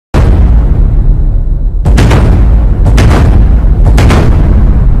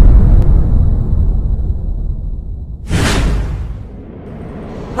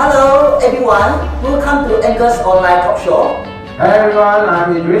everyone, welcome to Anchor's online talk show. Hi everyone,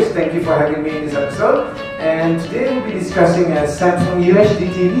 I'm Idris. Thank you for having me in this episode. And today we'll be discussing Samsung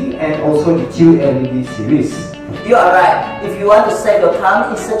UHD TV and also the Qled series. You are right. If you want to save your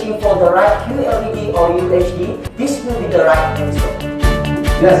time in searching for the right Qled or UHD, this will be the right episode.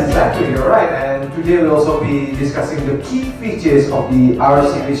 Yes, exactly, you're right. And today we'll also be discussing the key features of the R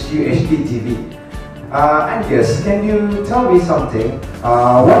series UHD TV. And yes, can you tell me something?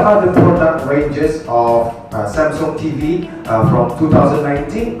 What are the product ranges of Samsung TV from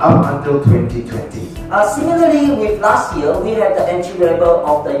 2019 up until 2020? Similarly with last year, we had the entry level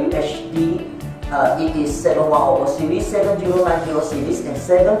of the UHD. It is 7100 series, 7090 series, and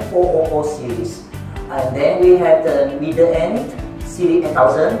 7400 series. And then we have the middle end series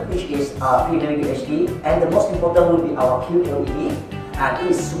 8000, which is premium UHD, and the most important will be our Qled. And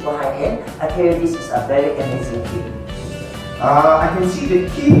it is super high-end. I tell you, this is a very amazing TV. I can see the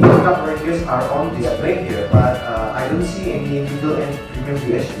key product ranges are on display here, but I don't see any middle-end premium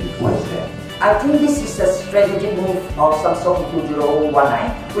UHD. What is that? I think this is a strategic move of Samsung in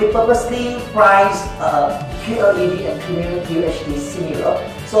 2019. We purposely priced Qled and premium UHD similar.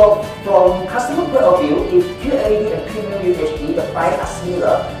 So from customer point of view, if Qled and premium UHD, the price are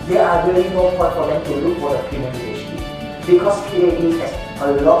similar, there are really no point for them to look for the premium UHD. Because Qled has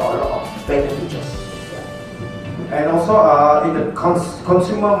a lot of better features. And also in the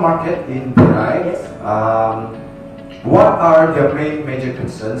consumer market in Brunei, yes. What are their main major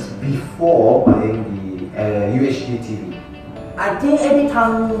concerns before buying the UHD TV? I think every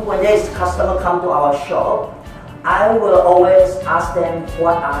time when there is customer come to our shop, I will always ask them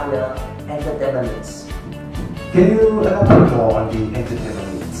what are the entertainment needs. Can you elaborate more on the entertainment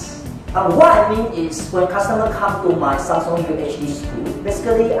needs? What I mean is, when customers come to my Samsung UHD school,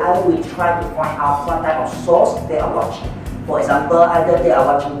 basically I will try to find out what type of source they are watching. For example, either they are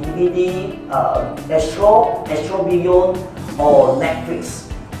watching DVD, Astro Beyond, or Netflix.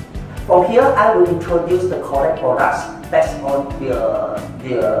 From here, I will introduce the correct products based on their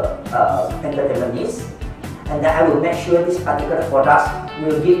entertainment needs, and then I will make sure this particular products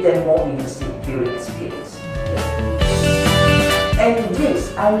will give them more immersive viewing experience. And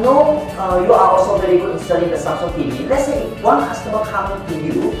this, I know you are also very good in selling the Samsung TV. Let's say if one customer comes to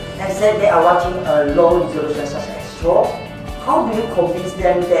you and said they are watching a low resolution such as Astro, how do you convince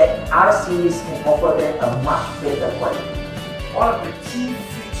them that other series can offer them a much better quality? One of the key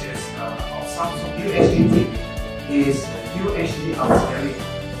features of Samsung UHD TV is UHD upscaling.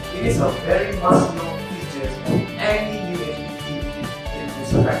 It is a very must-know feature of any UHD TV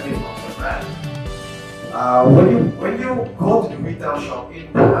irrespective of the brand. When you go to the retail shop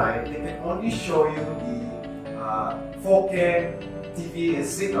in Brunei, they can only show you the 4K TV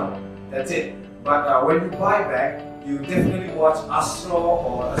signal. That's it. But when you buy back, you definitely watch Astro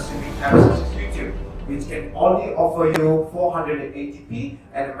or a streaming app such as YouTube, which can only offer you 480p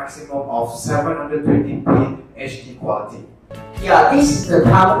and a maximum of 720p HD quality. Yeah, this is the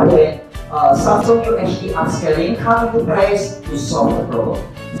time when Samsung UHD upscaling comes into place to solve the problem.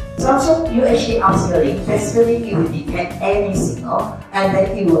 Samsung UHD upscaling, basically it will detect any signal and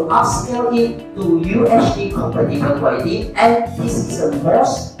then it will upscale it to UHD compatible quality, and this is the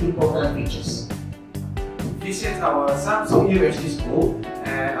most important features. Visit our Samsung UHD school,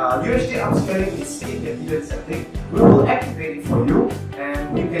 and UHD upscaling is in the hidden setting. We will activate it for you,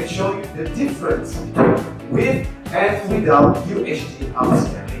 and we can show you the difference between with and without UHD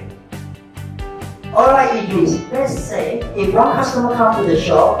upscaling. Alright Idris, let's say if one customer comes to the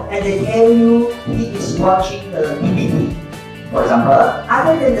shop and they tell you he is watching the DVD. For example,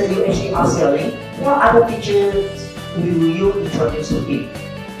 other than the UHD upscaling, what other features will you introduce to him?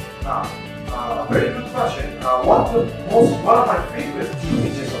 Very good question. One of my favorite key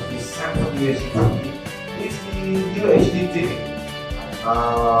features of this Samsung UHD TV is the UHD TV.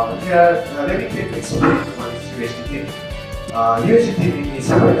 Let me quickly explain what is UHD TV. UHD TV is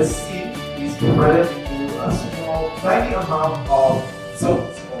where the scene is divided into a small, tiny amount of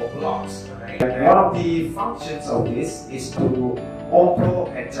zones or blocks. Right? And one of the functions of this is to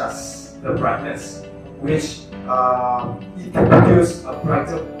auto-adjust the brightness, which it can produce a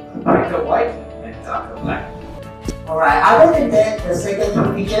brighter white and darker black. Alright, other than that, the second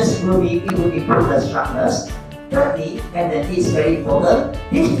key features will be it will improve the sharpness. Thirdly, and then this is very important,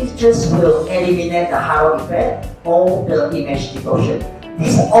 these features will eliminate the halo effect or the image distortion.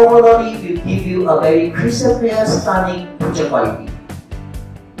 This overall will give you a very crystal clear, stunning picture quality.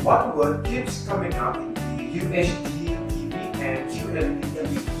 One word keeps coming up in the UHD TV and Qled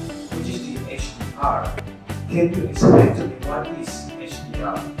TV, which is the HDR. Can you explain to me what is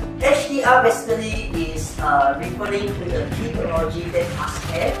HDR? HDR basically is referring to the key technology that must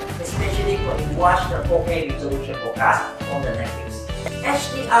have, especially when you watch the 4K resolution broadcast on the Netflix.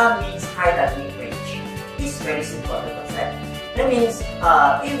 HDR means high dynamic range. It's very simple the concept. That means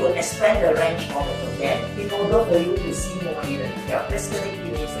it will expand the range of the content in order for you to see more hidden detail. Basically,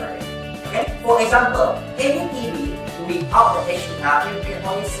 it means like that. Okay? For example, any TV without the HDR, you can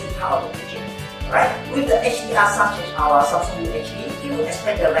only see part of the picture. Right? With the HDR such as our Samsung UHD, it will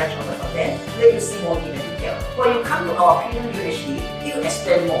expand the range of the content, let you see more hidden detail. When you come to our premium UHD, it will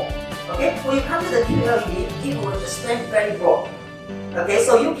expand more. Okay? When you come to the QLED, it will expand very broad. Okay,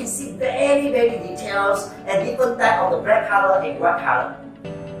 so you can see very details and different type of the black color and white color.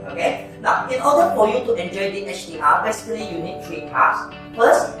 Okay, now in order for you to enjoy the HDR, basically you need three parts.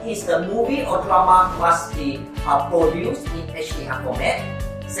 First is the movie or drama must be produced in HDR format.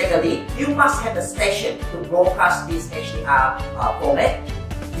 Secondly, you must have a station to broadcast this HDR format.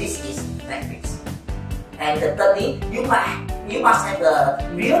 This is Netflix. And thirdly, you must have a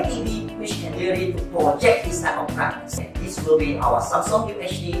real TV which can really project this type of brightness. This will be our Samsung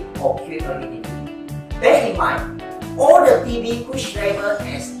UHD or Qled. Bear in mind, all the TV which labeled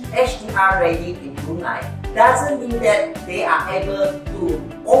as HDR ready in Brunei doesn't mean that they are able to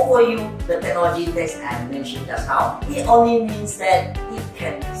offer you the technology that I mentioned just now. It only means that it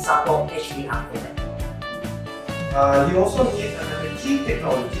can support HDR format. You also need another key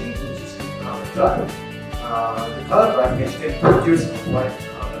technology, which is the color drive. The color drive which can produce a white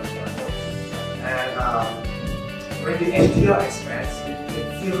color network. And when the HDR expands, it can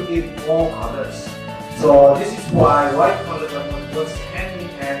fill in more colors. So this is why white color network works hand in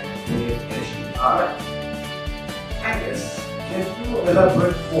hand with HDR. Angus, can you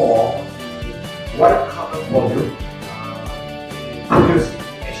elaborate more on the white color volume produced in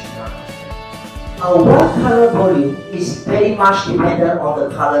HDR? White color volume is very much dependent on the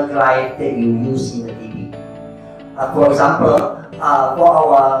color drive that you use in the TV. For example, for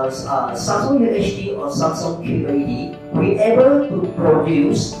our Samsung UHD or Samsung Qled, we're able to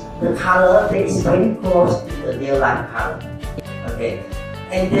produce the color that is very close to the real life color. Okay,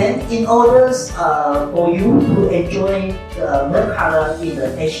 and then in order for you to enjoy the color in the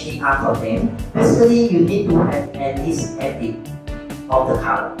HDR content, basically you need to have at least 8 bit of the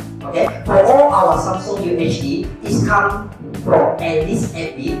color. Okay, for all our Samsung UHD, it comes from at least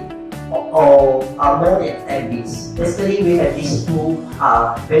 8 bit or more than 10 bits. Basically, we have these two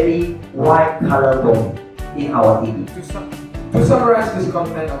very wide color volume in our TV. To summarize this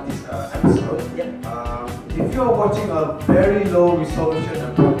content of this episode, if you are watching a very low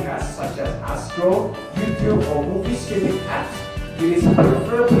resolution broadcast such as Astro, YouTube or movie streaming apps, it is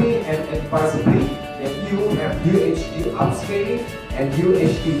preferably and advisably that you have UHD upscaling and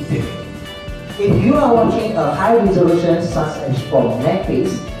UHD dimming. If you are watching a high resolution such as from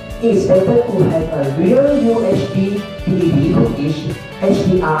Netflix, it is better to have a real UHD TV which is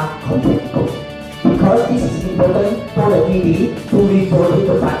HDR compatible. Because this is important for the TV to reproduce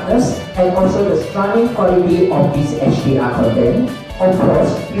the brightness and also the stunning quality of this HDR content. Of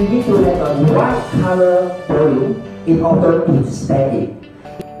course, you need to have a white color volume in order to display it.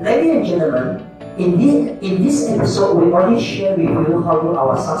 Ladies and gentlemen, in this episode, we only share with you how to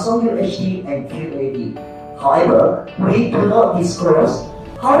our Samsung UHD and Qled. However, we do not disclose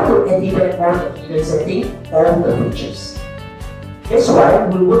how to activate all the hidden settings or the features. That's why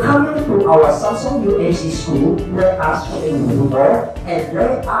we welcome you to our Samsung UHD school. Let us show you more and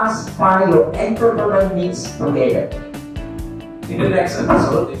let us find your entertainment needs together. In the next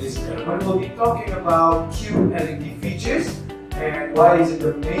episode, this gentleman will be talking about QLED features and why is it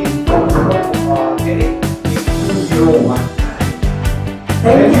the main focus of getting in 2019.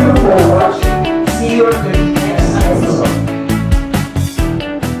 Thank you for watching. See you in the